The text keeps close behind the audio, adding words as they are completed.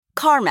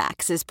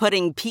CarMax is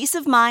putting peace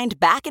of mind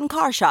back in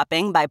car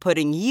shopping by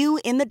putting you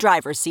in the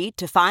driver's seat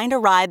to find a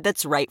ride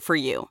that's right for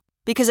you.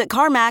 Because at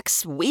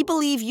CarMax, we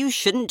believe you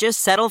shouldn't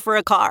just settle for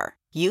a car.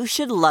 You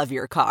should love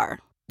your car.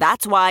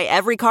 That's why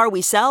every car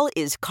we sell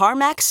is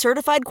CarMax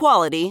certified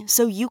quality,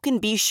 so you can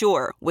be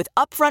sure with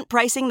upfront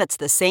pricing that's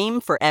the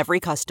same for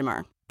every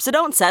customer. So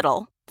don't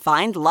settle.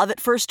 Find love at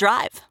first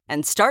drive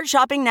and start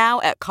shopping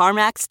now at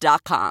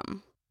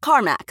CarMax.com.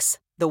 CarMax,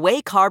 the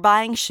way car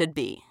buying should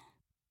be.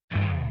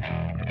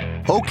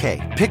 Okay,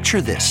 picture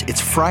this.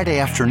 It's Friday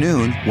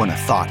afternoon when a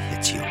thought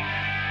hits you.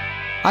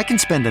 I can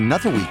spend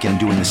another weekend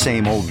doing the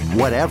same old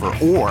whatever,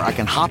 or I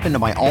can hop into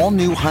my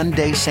all-new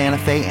Hyundai Santa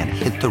Fe and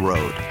hit the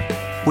road.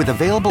 With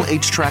available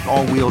H-Track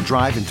all-wheel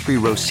drive and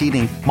 3-row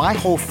seating, my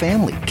whole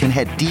family can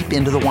head deep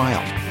into the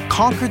wild.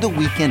 Conquer the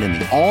weekend in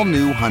the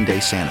all-new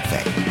Hyundai Santa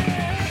Fe.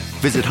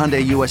 Visit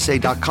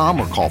HyundaiUSA.com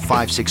or call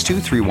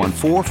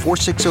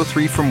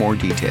 562-314-4603 for more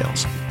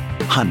details.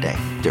 Hyundai,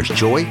 there's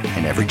joy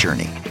in every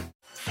journey.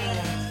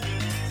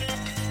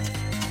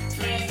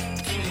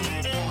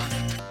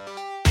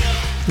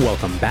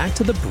 Welcome back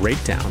to The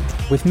Breakdown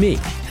with me,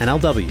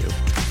 NLW.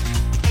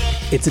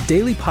 It's a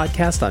daily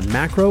podcast on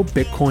macro,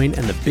 Bitcoin,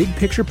 and the big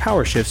picture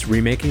power shifts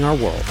remaking our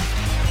world.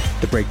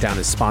 The Breakdown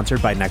is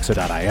sponsored by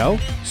Nexo.io,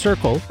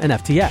 Circle, and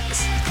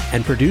FTX,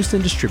 and produced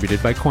and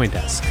distributed by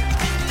CoinDesk.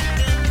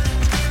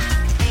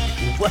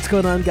 What's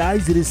going on,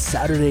 guys? It is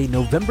Saturday,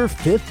 November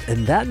 5th,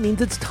 and that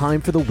means it's time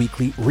for the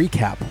weekly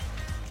recap.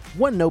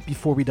 One note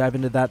before we dive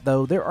into that,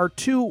 though, there are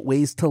two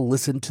ways to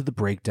listen to The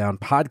Breakdown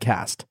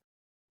podcast.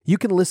 You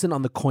can listen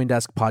on the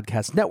CoinDesk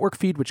Podcast Network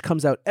feed, which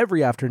comes out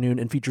every afternoon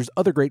and features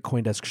other great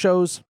CoinDesk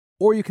shows,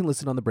 or you can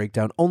listen on the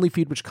Breakdown Only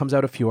feed, which comes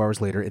out a few hours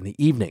later in the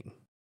evening.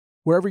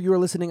 Wherever you are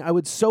listening, I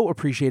would so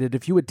appreciate it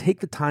if you would take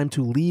the time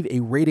to leave a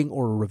rating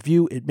or a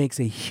review. It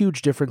makes a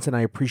huge difference, and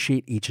I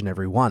appreciate each and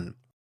every one.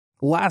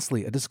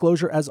 Lastly, a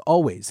disclosure as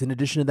always, in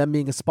addition to them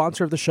being a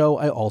sponsor of the show,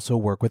 I also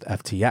work with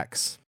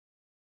FTX.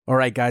 All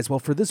right, guys, well,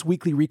 for this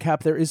weekly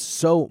recap, there is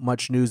so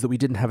much news that we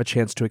didn't have a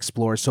chance to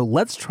explore, so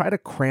let's try to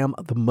cram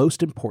the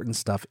most important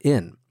stuff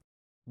in.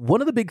 One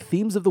of the big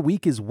themes of the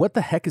week is what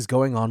the heck is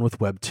going on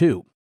with Web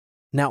 2.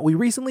 Now, we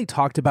recently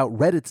talked about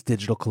Reddit's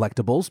digital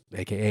collectibles,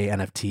 aka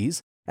NFTs,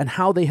 and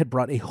how they had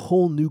brought a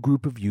whole new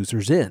group of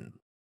users in,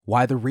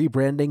 why the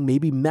rebranding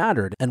maybe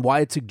mattered, and why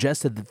it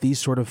suggested that these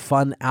sort of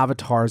fun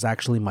avatars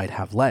actually might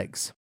have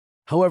legs.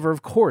 However,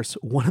 of course,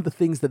 one of the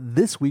things that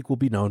this week will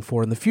be known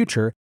for in the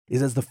future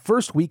is as the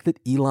first week that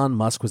Elon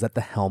Musk was at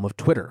the helm of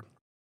Twitter.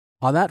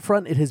 On that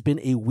front, it has been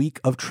a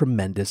week of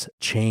tremendous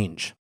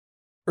change.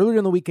 Earlier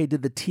in the week, I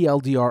did the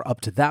TLDR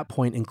up to that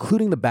point,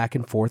 including the back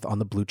and forth on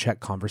the blue check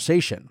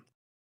conversation.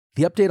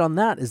 The update on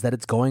that is that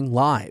it's going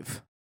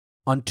live.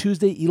 On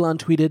Tuesday, Elon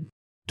tweeted,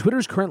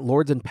 "Twitter's current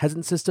lords and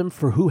peasant system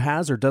for who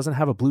has or doesn't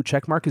have a blue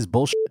check mark is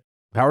bullshit.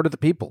 Power to the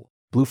people.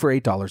 Blue for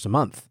 $8 a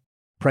month.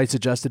 Price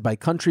adjusted by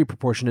country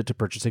proportionate to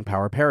purchasing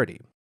power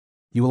parity.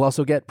 You will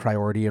also get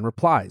priority in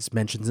replies,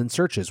 mentions and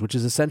searches, which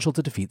is essential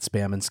to defeat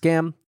spam and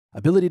scam,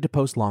 ability to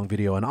post long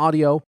video and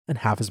audio, and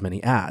half as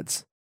many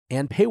ads,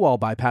 and paywall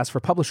bypass for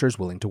publishers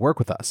willing to work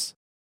with us.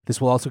 This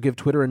will also give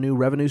Twitter a new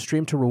revenue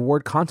stream to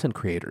reward content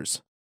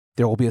creators.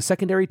 There will be a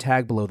secondary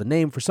tag below the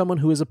name for someone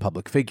who is a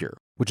public figure,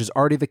 which is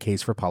already the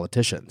case for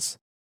politicians."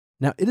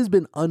 Now, it has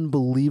been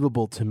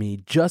unbelievable to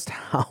me just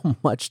how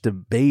much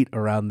debate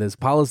around this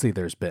policy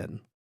there's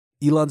been.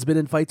 Elon's been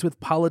in fights with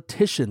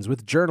politicians,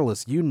 with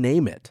journalists, you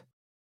name it.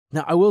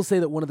 Now, I will say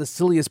that one of the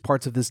silliest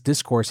parts of this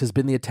discourse has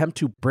been the attempt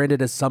to brand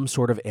it as some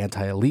sort of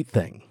anti-elite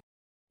thing.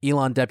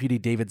 Elon deputy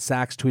David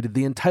Sachs tweeted,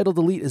 "The entitled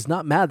elite is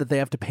not mad that they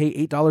have to pay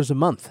 $8 a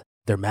month.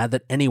 They're mad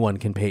that anyone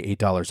can pay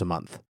 $8 a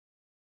month."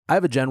 I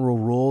have a general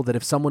rule that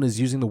if someone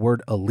is using the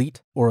word elite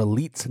or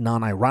elites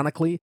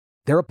non-ironically,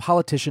 they're a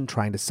politician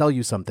trying to sell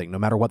you something, no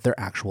matter what their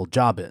actual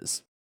job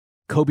is.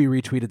 Kobe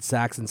retweeted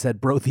Sachs and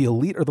said, "Bro, the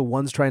elite are the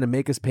ones trying to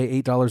make us pay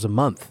 $8 a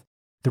month.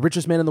 The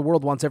richest man in the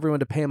world wants everyone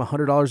to pay him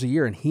 $100 a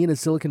year, and he and his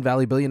Silicon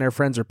Valley billionaire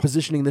friends are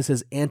positioning this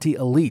as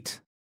anti-elite.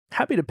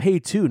 Happy to pay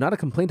too, not a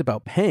complaint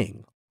about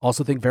paying.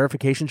 Also think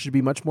verification should be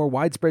much more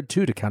widespread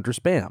too to counter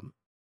spam.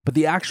 But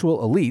the actual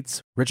elites,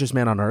 richest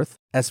man on earth,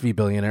 SV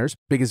billionaires,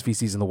 biggest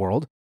VCs in the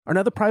world, are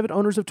now the private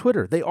owners of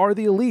Twitter. They are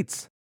the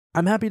elites.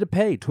 I'm happy to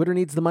pay. Twitter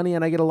needs the money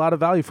and I get a lot of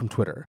value from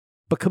Twitter.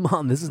 But come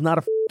on, this is not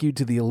a f*** you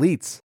to the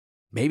elites.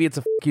 Maybe it's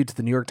a f*** you to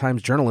the New York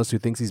Times journalist who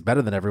thinks he's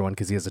better than everyone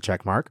because he has a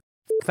check mark.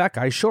 F*** that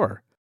guy,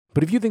 sure.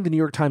 But if you think the New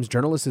York Times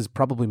journalist is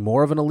probably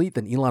more of an elite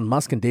than Elon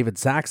Musk and David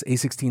Sachs,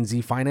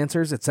 A16Z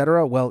financiers,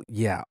 etc., well,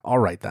 yeah, all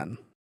right then."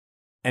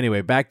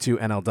 Anyway, back to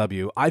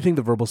NLW. I think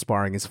the verbal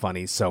sparring is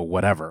funny, so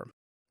whatever.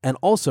 And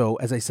also,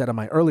 as I said on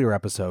my earlier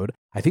episode,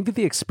 I think that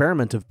the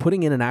experiment of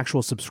putting in an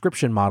actual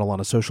subscription model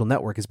on a social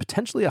network is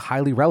potentially a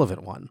highly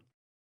relevant one.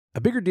 A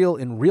bigger deal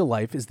in real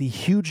life is the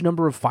huge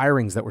number of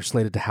firings that were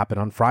slated to happen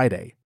on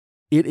Friday.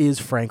 It is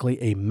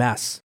frankly a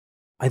mess.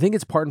 I think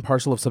it's part and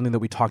parcel of something that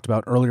we talked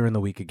about earlier in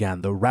the week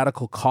again, the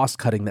radical cost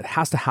cutting that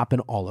has to happen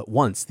all at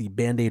once, the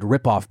Band-Aid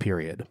rip-off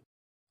period.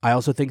 I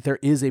also think there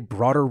is a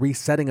broader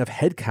resetting of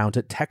headcount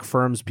at tech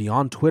firms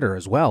beyond Twitter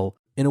as well,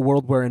 in a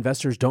world where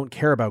investors don't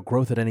care about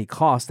growth at any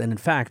cost and in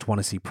fact want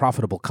to see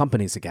profitable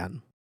companies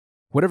again.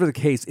 Whatever the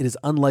case, it is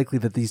unlikely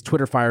that these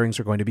Twitter firings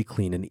are going to be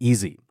clean and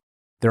easy.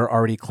 There are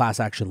already class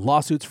action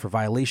lawsuits for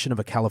violation of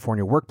a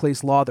California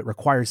workplace law that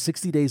requires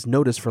 60 days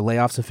notice for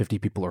layoffs of 50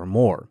 people or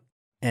more.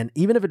 And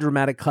even if a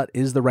dramatic cut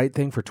is the right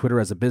thing for Twitter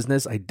as a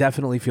business, I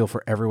definitely feel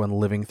for everyone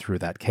living through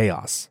that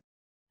chaos.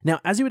 Now,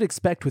 as you would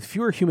expect, with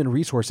fewer human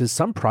resources,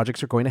 some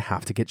projects are going to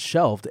have to get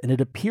shelved, and it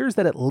appears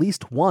that at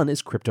least one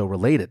is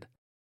crypto-related.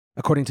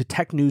 According to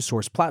tech news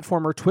source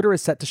Platformer, Twitter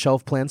is set to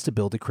shelve plans to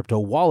build a crypto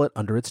wallet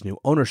under its new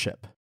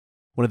ownership.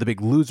 One of the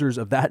big losers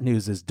of that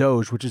news is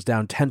Doge, which is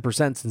down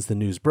 10% since the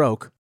news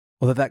broke,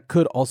 although that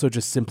could also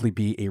just simply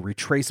be a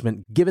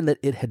retracement given that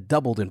it had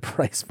doubled in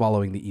price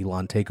following the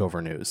Elon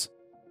takeover news.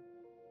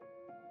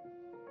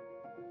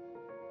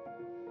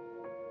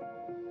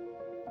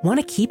 Want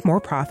to keep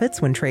more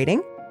profits when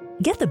trading?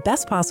 Get the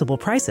best possible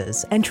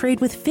prices and trade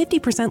with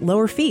 50%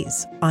 lower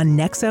fees on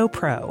Nexo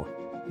Pro.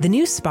 The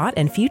new spot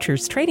and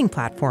futures trading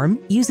platform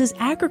uses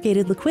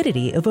aggregated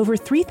liquidity of over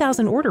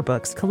 3,000 order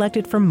books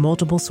collected from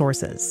multiple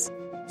sources.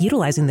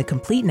 Utilizing the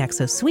complete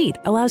Nexo suite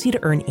allows you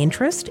to earn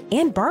interest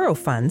and borrow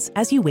funds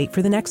as you wait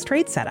for the next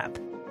trade setup.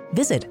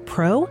 Visit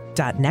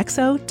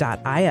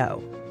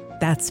pro.nexo.io.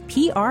 That's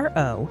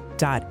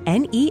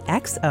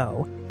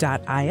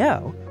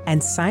pro.nexo.io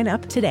and sign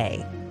up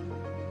today.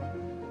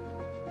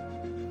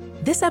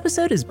 This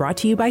episode is brought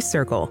to you by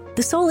Circle,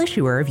 the sole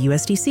issuer of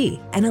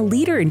USDC and a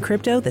leader in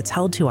crypto that's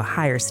held to a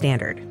higher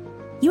standard.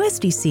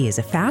 USDC is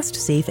a fast,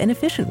 safe, and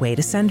efficient way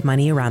to send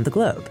money around the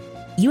globe.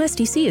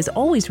 USDC is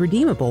always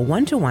redeemable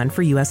one-to-one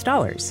for US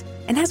dollars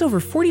and has over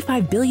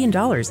 $45 billion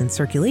in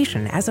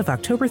circulation as of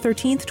October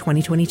 13th,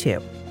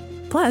 2022.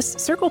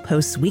 Plus, Circle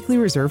posts weekly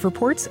reserve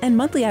reports and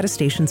monthly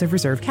attestations of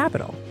reserve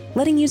capital,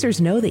 letting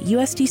users know that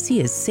USDC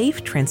is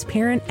safe,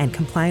 transparent, and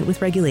compliant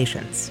with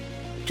regulations.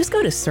 Just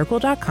go to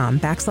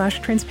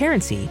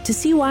circle.com/transparency to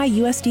see why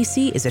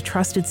USDC is a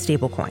trusted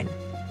stablecoin.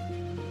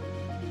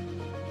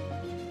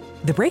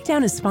 The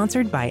Breakdown is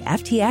sponsored by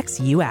FTX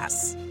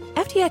US.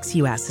 FTX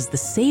US is the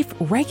safe,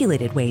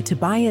 regulated way to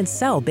buy and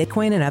sell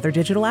Bitcoin and other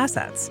digital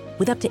assets,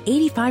 with up to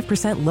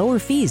 85% lower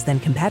fees than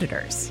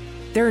competitors.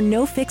 There are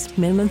no fixed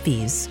minimum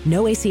fees,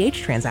 no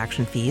ACH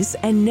transaction fees,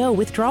 and no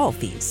withdrawal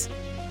fees.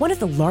 One of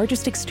the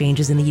largest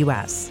exchanges in the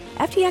US,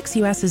 FTX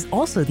US is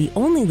also the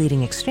only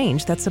leading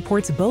exchange that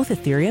supports both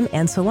Ethereum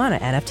and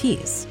Solana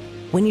NFTs.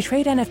 When you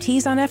trade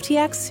NFTs on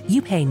FTX,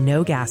 you pay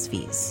no gas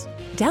fees.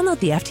 Download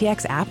the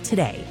FTX app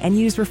today and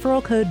use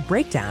referral code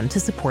BREAKDOWN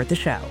to support the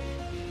show.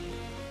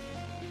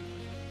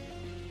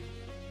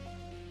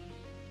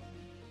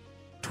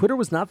 Twitter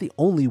was not the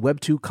only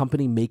Web2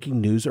 company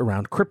making news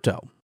around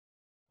crypto.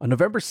 On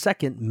November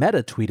 2nd,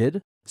 Meta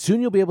tweeted,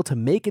 "Soon you'll be able to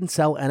make and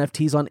sell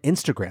NFTs on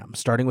Instagram,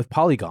 starting with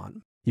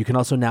Polygon. You can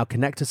also now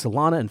connect to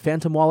Solana and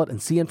Phantom Wallet and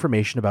see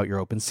information about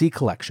your OpenSea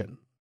collection."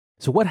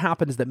 So what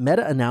happened is that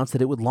Meta announced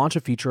that it would launch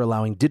a feature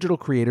allowing digital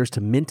creators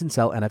to mint and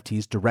sell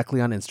NFTs directly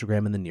on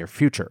Instagram in the near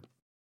future.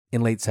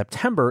 In late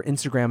September,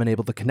 Instagram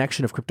enabled the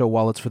connection of crypto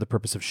wallets for the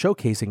purpose of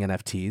showcasing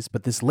NFTs,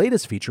 but this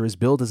latest feature is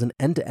billed as an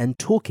end-to-end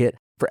toolkit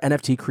for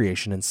NFT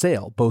creation and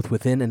sale, both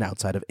within and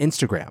outside of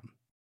Instagram.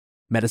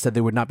 Meta said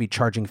they would not be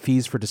charging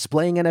fees for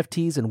displaying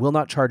NFTs and will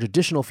not charge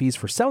additional fees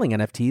for selling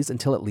NFTs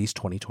until at least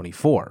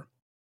 2024.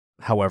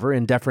 However,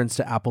 in deference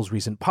to Apple's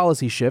recent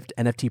policy shift,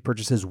 NFT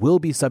purchases will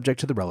be subject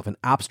to the relevant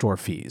App Store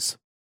fees.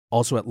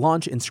 Also at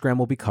launch, Instagram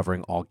will be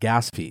covering all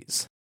gas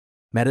fees.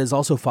 Meta is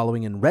also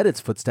following in Reddit's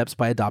footsteps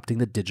by adopting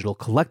the digital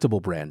collectible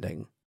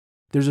branding.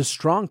 There's a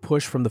strong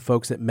push from the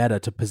folks at Meta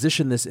to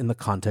position this in the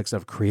context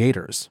of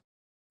creators.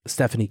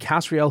 Stephanie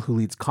Casriel, who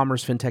leads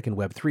commerce, fintech, and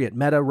Web3 at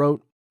Meta,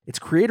 wrote, "It's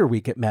Creator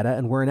Week at Meta,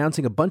 and we're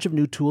announcing a bunch of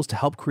new tools to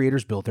help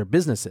creators build their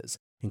businesses,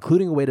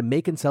 including a way to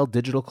make and sell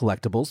digital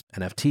collectibles,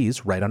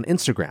 NFTs, right on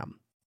Instagram.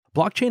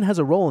 Blockchain has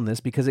a role in this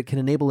because it can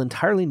enable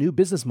entirely new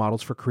business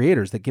models for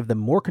creators that give them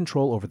more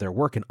control over their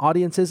work and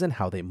audiences and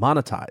how they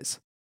monetize.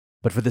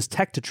 But for this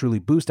tech to truly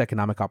boost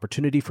economic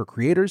opportunity for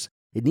creators,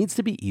 it needs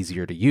to be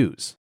easier to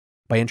use.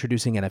 By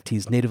introducing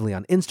NFTs natively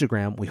on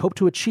Instagram, we hope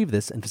to achieve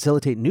this and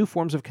facilitate new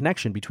forms of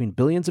connection between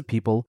billions of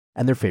people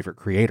and their favorite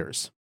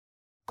creators."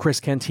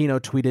 Chris Cantino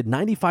tweeted,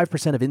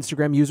 95% of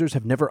Instagram users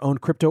have never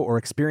owned crypto or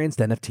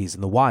experienced NFTs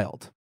in the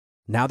wild.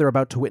 Now they're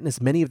about to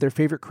witness many of their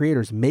favorite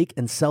creators make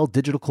and sell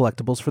digital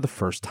collectibles for the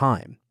first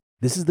time.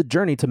 This is the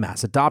journey to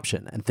mass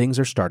adoption, and things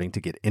are starting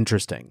to get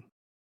interesting.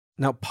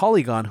 Now,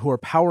 Polygon, who are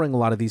powering a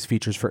lot of these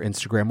features for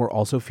Instagram, were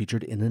also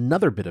featured in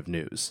another bit of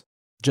news.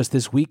 Just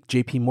this week,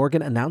 JP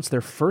Morgan announced their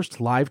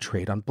first live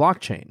trade on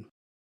blockchain.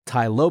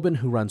 Ty Lobin,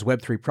 who runs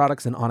Web3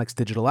 products and Onyx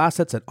Digital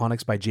Assets at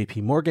Onyx by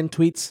JP Morgan,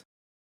 tweets,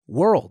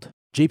 "World.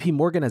 JP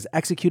Morgan has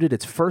executed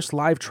its first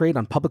live trade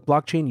on public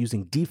blockchain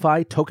using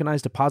DeFi,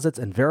 tokenized deposits,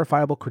 and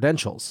verifiable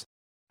credentials.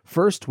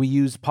 First, we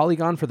used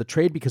Polygon for the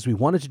trade because we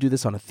wanted to do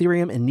this on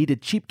Ethereum and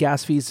needed cheap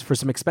gas fees for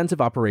some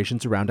expensive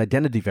operations around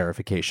identity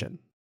verification.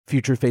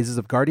 Future phases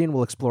of Guardian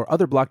will explore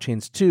other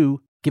blockchains too,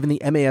 given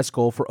the MAS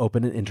goal for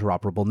open and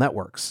interoperable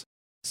networks.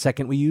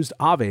 Second, we used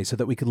Aave so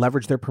that we could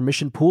leverage their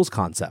permission pools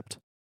concept.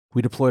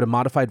 We deployed a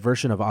modified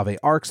version of Aave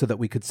Arc so that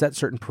we could set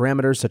certain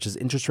parameters such as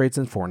interest rates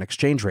and foreign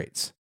exchange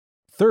rates.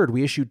 Third,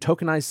 we issued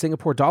tokenized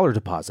Singapore dollar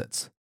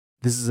deposits.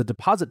 This is a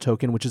deposit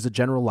token which is a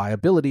general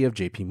liability of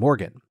JP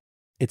Morgan.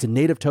 It's a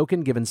native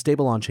token given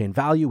stable on-chain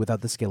value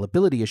without the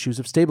scalability issues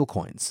of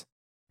stablecoins.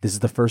 This is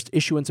the first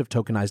issuance of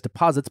tokenized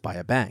deposits by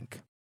a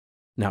bank.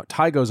 Now,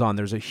 Ty goes on,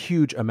 there's a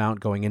huge amount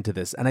going into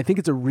this, and I think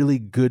it's a really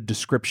good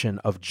description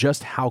of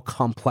just how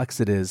complex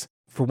it is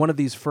for one of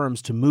these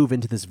firms to move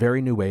into this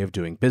very new way of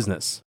doing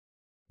business.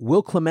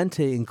 Will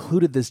Clemente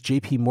included this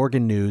JP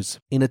Morgan news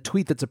in a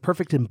tweet that's a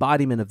perfect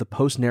embodiment of the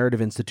post-narrative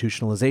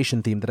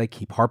institutionalization theme that I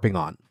keep harping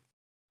on.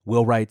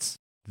 Will writes,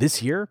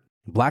 "This year,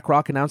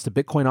 BlackRock announced a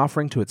Bitcoin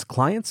offering to its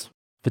clients.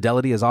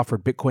 Fidelity has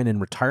offered Bitcoin in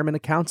retirement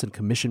accounts and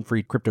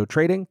commission-free crypto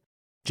trading.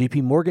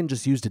 JP Morgan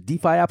just used a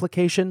DeFi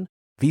application.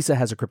 Visa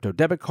has a crypto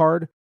debit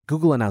card.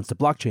 Google announced a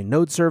blockchain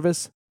node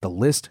service. The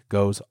list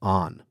goes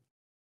on."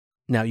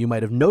 Now, you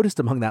might have noticed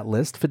among that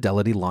list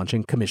Fidelity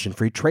launching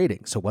commission-free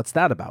trading. So what's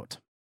that about?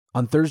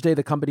 On Thursday,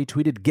 the company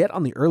tweeted, "Get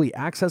on the early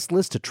access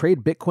list to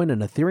trade Bitcoin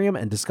and Ethereum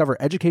and discover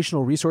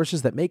educational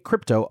resources that make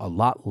crypto a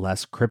lot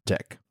less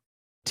cryptic."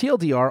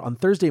 TLDR, on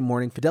Thursday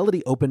morning,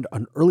 Fidelity opened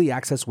an early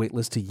access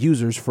waitlist to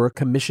users for a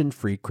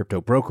commission-free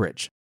crypto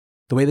brokerage.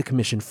 The way the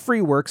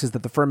commission-free works is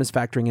that the firm is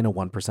factoring in a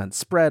 1%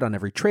 spread on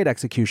every trade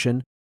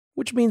execution,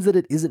 which means that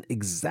it isn't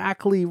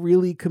exactly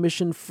really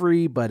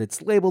commission-free, but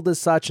it's labeled as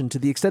such, and to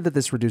the extent that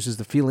this reduces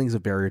the feelings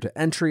of barrier to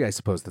entry, I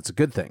suppose that's a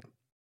good thing.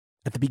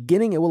 At the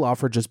beginning, it will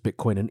offer just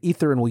Bitcoin and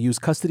Ether and will use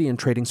custody and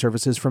trading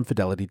services from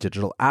Fidelity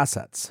Digital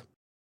Assets.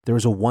 There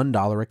is a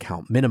 $1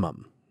 account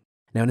minimum.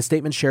 Now, in a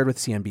statement shared with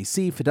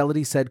CNBC,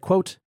 Fidelity said,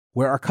 quote,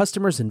 "Where our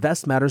customers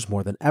invest matters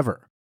more than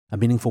ever. A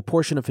meaningful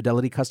portion of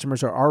Fidelity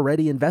customers are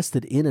already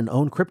invested in and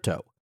own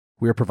crypto.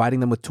 We are providing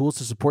them with tools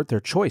to support their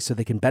choice so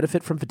they can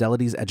benefit from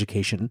Fidelity's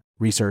education,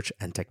 research,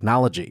 and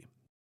technology."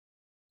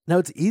 Now,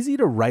 it's easy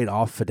to write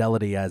off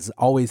Fidelity as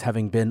always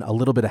having been a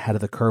little bit ahead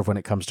of the curve when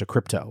it comes to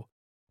crypto.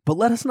 But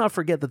let us not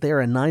forget that they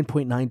are a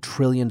 $9.9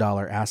 trillion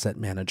asset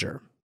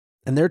manager.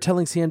 And they're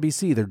telling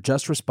CNBC they're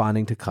just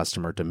responding to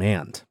customer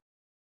demand.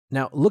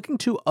 Now, looking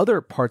to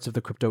other parts of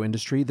the crypto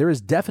industry, there is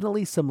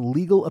definitely some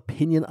legal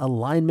opinion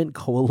alignment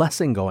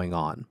coalescing going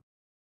on.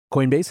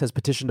 Coinbase has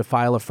petitioned to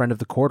file a friend of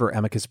the court or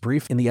amicus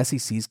brief in the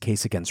SEC's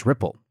case against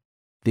Ripple.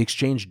 The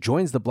exchange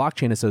joins the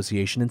Blockchain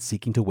Association in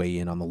seeking to weigh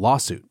in on the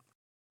lawsuit.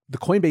 The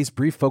Coinbase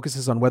brief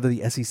focuses on whether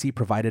the SEC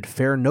provided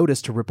fair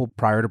notice to Ripple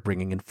prior to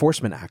bringing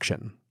enforcement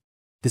action.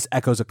 This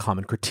echoes a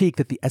common critique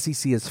that the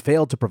SEC has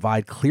failed to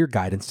provide clear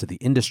guidance to the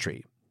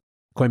industry.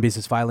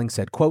 Coinbase's filing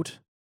said, quote,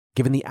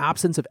 "Given the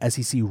absence of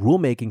SEC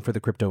rulemaking for the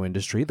crypto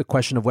industry, the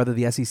question of whether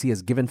the SEC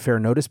has given fair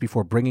notice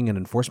before bringing an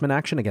enforcement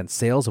action against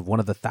sales of one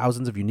of the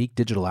thousands of unique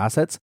digital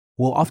assets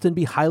will often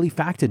be highly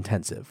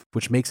fact-intensive,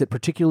 which makes it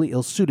particularly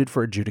ill-suited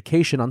for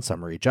adjudication on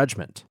summary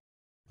judgment."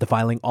 The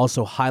filing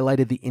also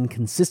highlighted the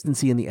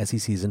inconsistency in the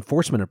SEC's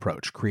enforcement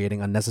approach, creating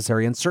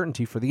unnecessary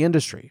uncertainty for the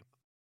industry.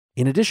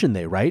 In addition,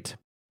 they write,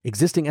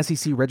 "Existing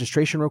SEC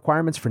registration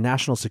requirements for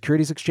national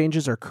securities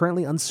exchanges are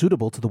currently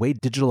unsuitable to the way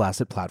digital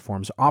asset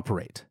platforms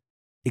operate.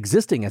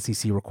 Existing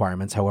SEC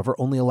requirements, however,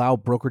 only allow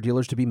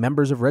broker-dealers to be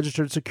members of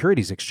registered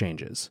securities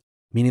exchanges,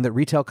 meaning that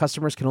retail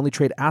customers can only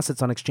trade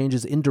assets on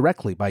exchanges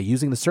indirectly by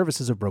using the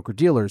services of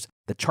broker-dealers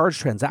that charge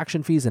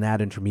transaction fees and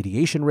add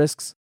intermediation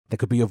risks that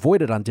could be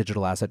avoided on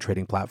digital asset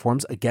trading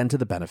platforms, again to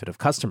the benefit of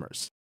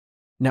customers."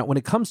 Now, when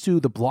it comes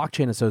to the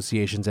Blockchain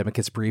Association's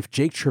amicus brief,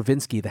 Jake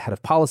Chervinsky, the head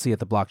of policy at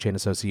the Blockchain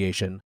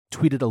Association,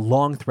 tweeted a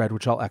long thread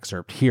which I'll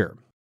excerpt here.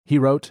 He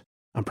wrote,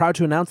 "I'm proud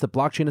to announce that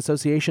Blockchain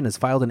Association has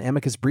filed an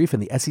amicus brief in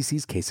the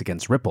SEC's case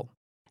against Ripple.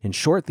 In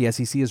short, the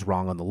SEC is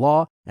wrong on the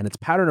law, and its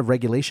pattern of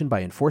regulation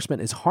by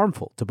enforcement is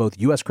harmful to both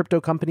U.S.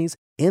 crypto companies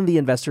and the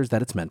investors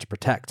that it's meant to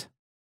protect."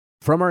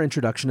 From our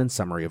introduction and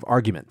summary of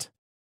argument,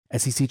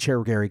 SEC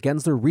Chair Gary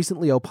Gensler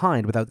recently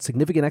opined without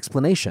significant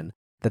explanation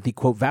that the,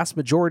 quote, "vast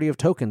majority of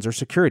tokens are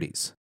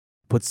securities."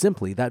 Put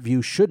simply, that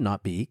view should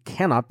not be,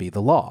 cannot be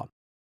the law.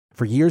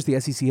 For years, the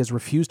SEC has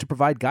refused to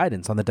provide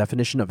guidance on the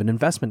definition of an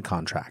investment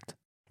contract.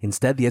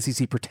 Instead, the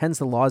SEC pretends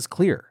the law is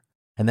clear,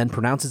 and then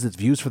pronounces its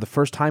views for the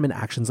first time in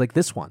actions like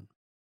this one.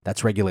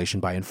 That's regulation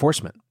by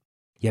enforcement.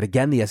 Yet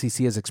again, the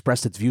SEC has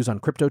expressed its views on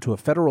crypto to a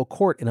federal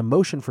court in a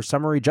motion for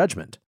summary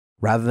judgment,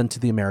 rather than to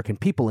the American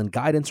people in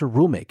guidance or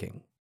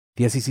rulemaking.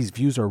 The SEC's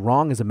views are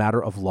wrong as a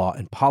matter of law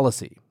and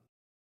policy.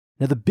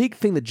 Now, the big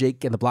thing that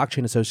Jake and the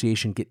Blockchain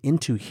Association get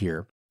into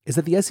here is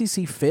that the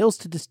SEC fails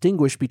to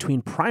distinguish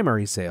between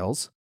primary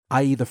sales,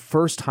 i.e. the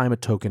first time a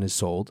token is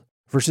sold,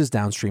 versus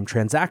downstream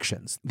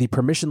transactions, the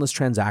permissionless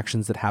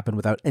transactions that happen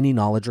without any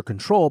knowledge or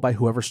control by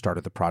whoever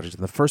started the project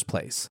in the first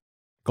place.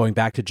 Going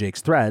back to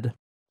Jake's thread,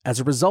 as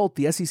a result,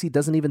 the SEC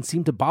doesn't even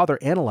seem to bother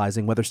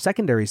analyzing whether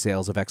secondary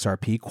sales of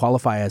XRP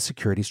qualify as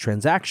securities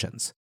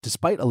transactions,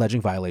 despite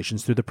alleging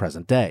violations through the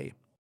present day.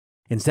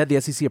 Instead,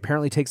 the SEC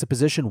apparently takes a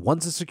position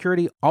once a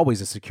security, always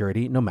a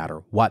security, no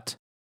matter what.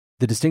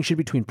 The distinction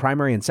between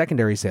primary and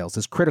secondary sales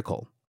is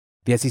critical.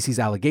 The SEC's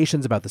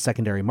allegations about the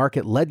secondary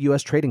market led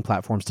U.S. trading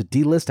platforms to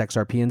delist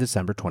XRP in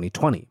December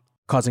 2020,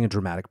 causing a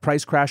dramatic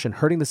price crash and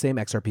hurting the same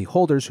XRP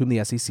holders whom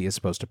the SEC is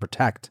supposed to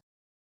protect.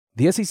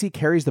 The SEC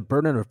carries the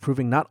burden of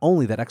proving not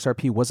only that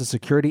XRP was a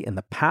security in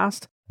the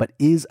past, but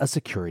is a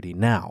security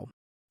now.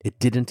 It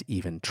didn't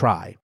even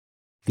try.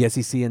 The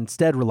SEC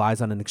instead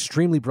relies on an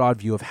extremely broad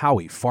view of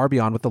Howey, far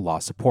beyond what the law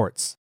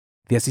supports.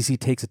 The SEC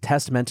takes a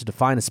test meant to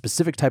define a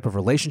specific type of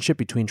relationship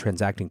between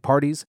transacting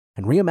parties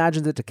and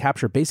reimagines it to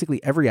capture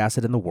basically every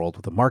asset in the world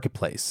with a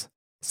marketplace.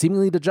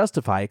 Seemingly to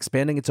justify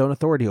expanding its own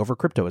authority over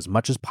crypto as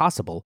much as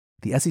possible,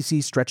 the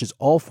SEC stretches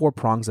all four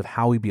prongs of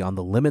Howey beyond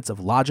the limits of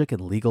logic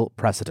and legal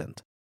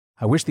precedent.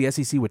 I wish the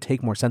SEC would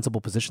take more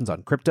sensible positions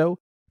on crypto,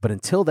 but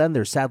until then,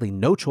 there's sadly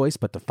no choice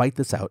but to fight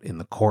this out in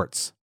the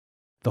courts.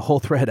 The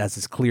whole thread, as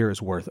is clear,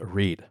 is worth a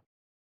read.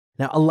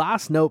 Now, a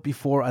last note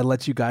before I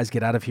let you guys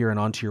get out of here and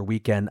onto your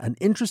weekend, an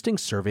interesting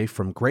survey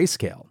from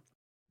Grayscale.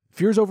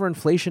 Fears over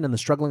inflation and the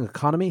struggling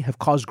economy have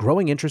caused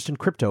growing interest in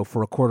crypto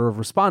for a quarter of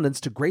respondents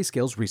to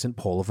Grayscale's recent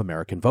poll of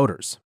American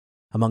voters.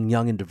 Among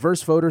young and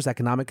diverse voters,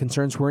 economic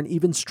concerns were an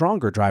even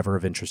stronger driver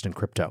of interest in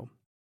crypto.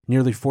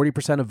 Nearly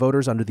 40% of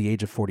voters under the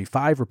age of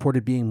 45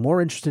 reported being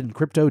more interested in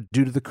crypto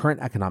due to the current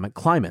economic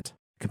climate,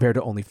 compared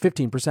to only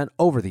 15%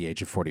 over the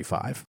age of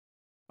 45.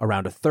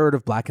 Around a third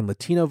of Black and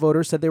Latino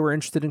voters said they were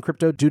interested in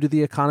crypto due to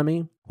the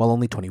economy, while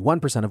only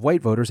 21% of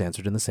white voters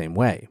answered in the same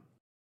way.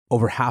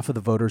 Over half of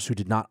the voters who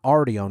did not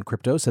already own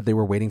crypto said they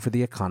were waiting for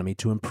the economy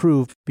to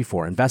improve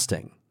before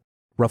investing.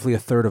 Roughly a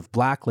third of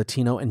Black,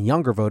 Latino, and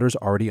younger voters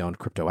already owned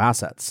crypto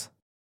assets.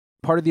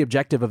 Part of the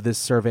objective of this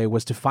survey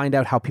was to find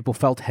out how people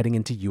felt heading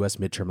into U.S.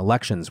 midterm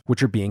elections,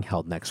 which are being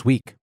held next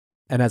week.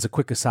 And as a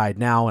quick aside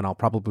now, and I'll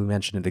probably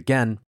mention it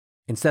again,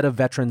 instead of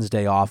Veterans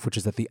Day off, which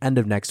is at the end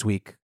of next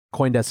week,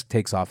 CoinDesk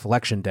takes off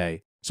Election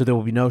Day, so there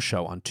will be no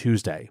show on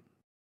Tuesday.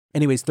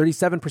 Anyways,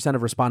 37%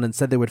 of respondents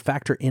said they would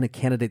factor in a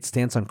candidate's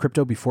stance on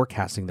crypto before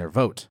casting their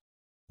vote.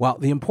 While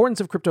the importance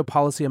of crypto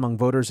policy among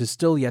voters is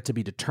still yet to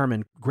be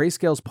determined,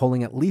 Grayscale's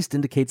polling at least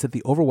indicates that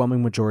the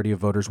overwhelming majority of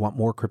voters want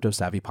more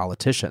crypto-savvy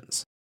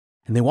politicians.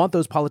 And they want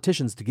those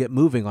politicians to get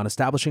moving on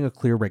establishing a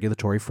clear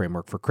regulatory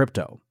framework for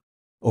crypto.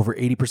 Over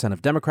 80%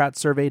 of Democrats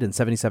surveyed and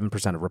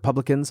 77% of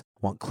Republicans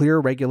want clearer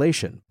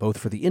regulation, both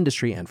for the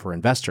industry and for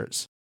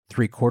investors.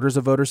 3/4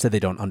 of voters said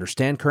they don't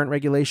understand current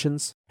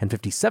regulations, and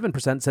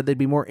 57% said they'd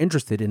be more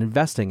interested in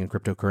investing in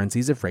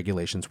cryptocurrencies if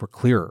regulations were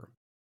clearer.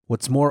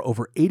 What's more,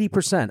 over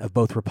 80% of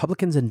both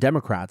Republicans and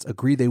Democrats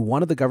agree they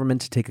wanted the government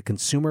to take a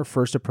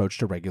consumer-first approach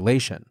to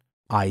regulation,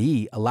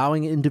 i.e.,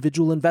 allowing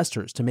individual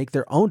investors to make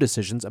their own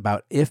decisions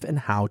about if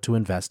and how to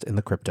invest in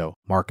the crypto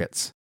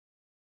markets.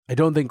 I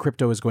don't think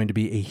crypto is going to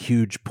be a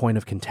huge point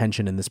of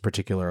contention in this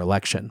particular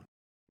election.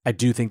 I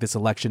do think this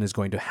election is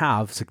going to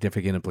have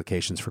significant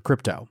implications for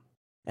crypto.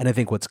 And I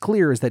think what's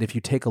clear is that if you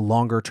take a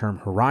longer-term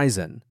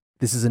horizon,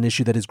 this is an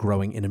issue that is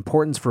growing in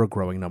importance for a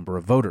growing number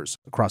of voters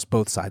across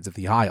both sides of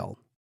the aisle.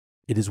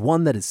 It is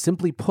one that is,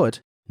 simply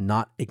put,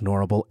 not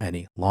ignorable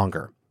any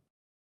longer.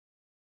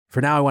 For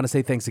now, I want to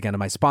say thanks again to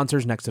my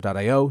sponsors,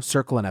 Nexo.io,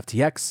 Circle, and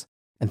FTX,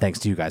 and thanks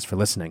to you guys for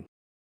listening.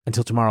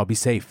 Until tomorrow, be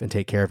safe and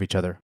take care of each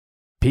other.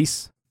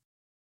 Peace.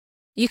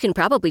 You can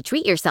probably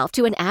treat yourself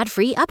to an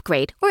ad-free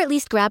upgrade, or at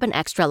least grab an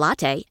extra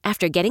latte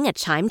after getting a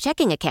Chime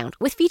checking account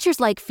with features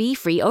like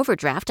fee-free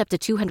overdraft up to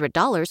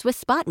 $200 with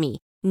SpotMe.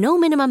 No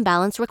minimum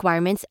balance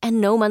requirements and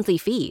no monthly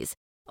fees.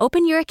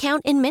 Open your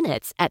account in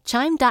minutes at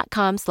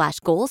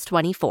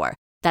chime.com/goals24.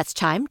 That's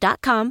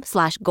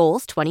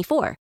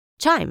chime.com/goals24.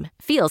 Chime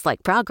feels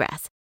like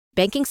progress.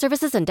 Banking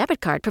services and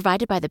debit card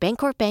provided by the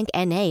Bancorp Bank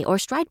N.A. or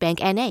Stride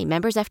Bank N.A.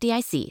 members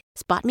FDIC.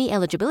 SpotMe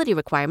eligibility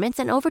requirements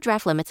and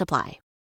overdraft limits apply.